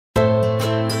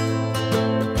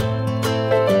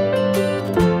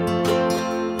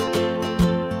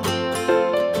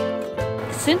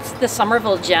The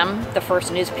Somerville Gem, the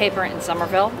first newspaper in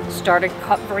Somerville, started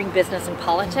covering business and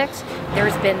politics.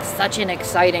 There's been such an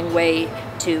exciting way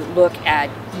to look at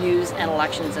news and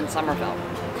elections in Somerville.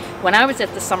 When I was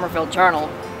at the Somerville Journal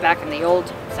back in the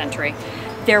old century,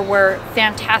 there were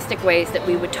fantastic ways that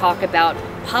we would talk about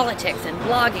politics and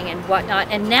blogging and whatnot.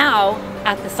 And now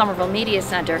at the Somerville Media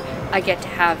Center, I get to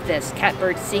have this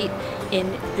catbird seat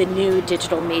in the new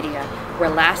digital media, where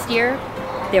last year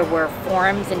there were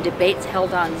forums and debates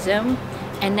held on Zoom,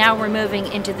 and now we're moving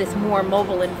into this more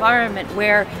mobile environment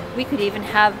where we could even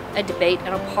have a debate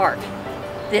in a park.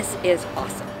 This is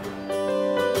awesome.